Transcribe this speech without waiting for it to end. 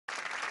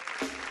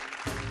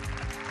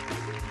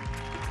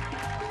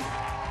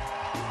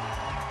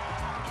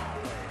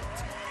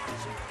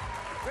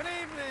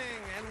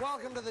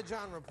Welcome to the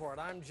John Report.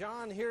 I'm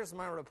John. Here's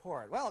my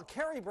report. Well,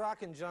 Kerry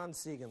Brock and John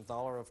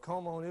Seigenthaler of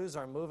KOMO News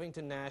are moving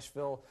to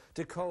Nashville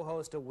to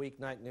co-host a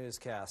weeknight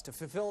newscast. To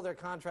fulfill their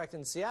contract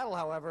in Seattle,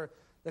 however,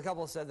 the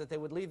couple said that they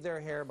would leave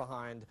their hair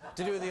behind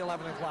to do the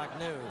 11 o'clock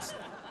news.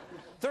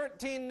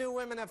 13 new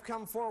women have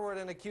come forward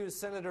and accused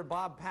Senator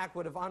Bob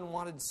Packwood of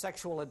unwanted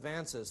sexual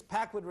advances.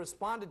 Packwood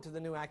responded to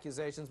the new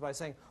accusations by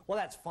saying, well,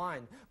 that's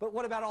fine, but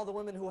what about all the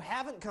women who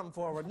haven't come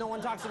forward? No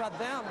one talks about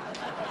them.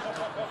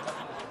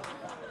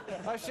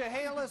 A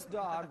Chehalis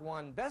dog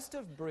won Best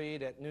of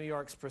Breed at New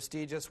York's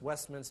prestigious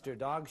Westminster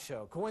Dog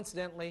Show.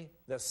 Coincidentally,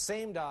 the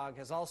same dog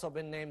has also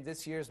been named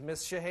this year's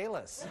Miss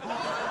Chehalis.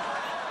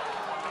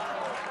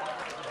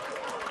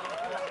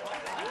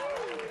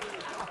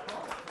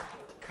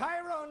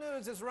 KIRO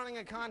News is running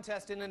a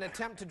contest in an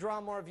attempt to draw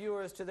more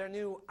viewers to their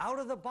new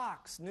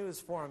out-of-the-box news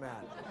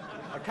format.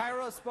 A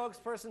KIRO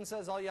spokesperson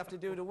says all you have to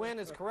do to win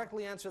is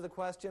correctly answer the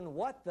question,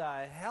 what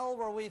the hell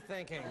were we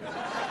thinking?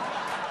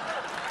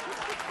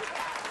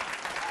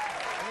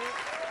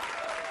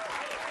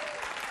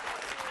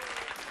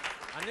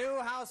 A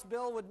new House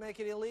bill would make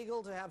it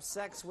illegal to have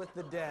sex with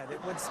the dead.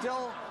 It would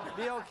still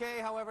be okay,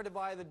 however, to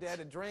buy the dead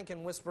a drink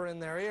and whisper in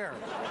their ear.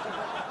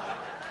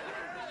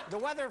 The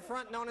weather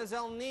front known as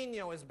El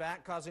Niño is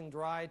back, causing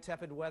dry,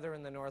 tepid weather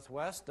in the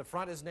northwest. The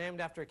front is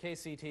named after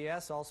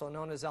KCTS, also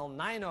known as El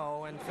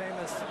Niño, and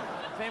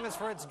famous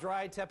for its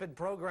dry, tepid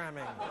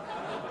programming.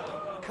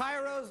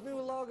 KIRO's new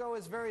logo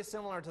is very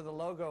similar to the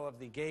logo of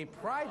the gay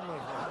pride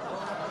movement.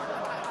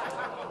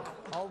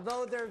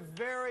 Although they're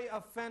very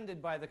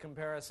offended by the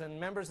comparison,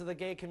 members of the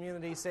gay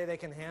community say they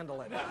can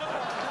handle it.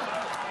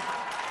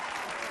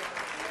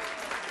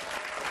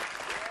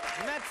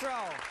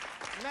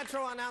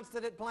 Metro announced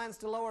that it plans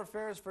to lower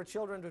fares for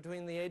children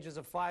between the ages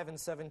of 5 and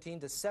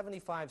 17 to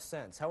 75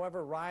 cents.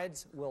 However,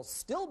 rides will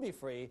still be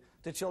free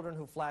to children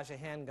who flash a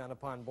handgun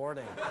upon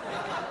boarding.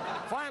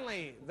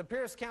 Finally, the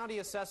Pierce County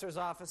Assessor's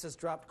Office has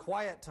dropped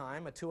quiet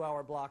time, a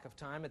 2-hour block of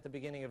time at the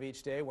beginning of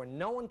each day where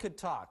no one could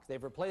talk.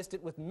 They've replaced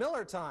it with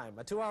Miller time,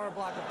 a 2-hour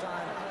block of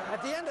time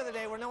at the end of the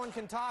day where no one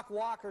can talk,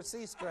 walk, or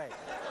see straight.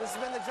 This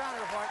has been the John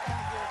Report.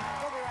 Thank you.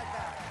 We'll be right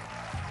back.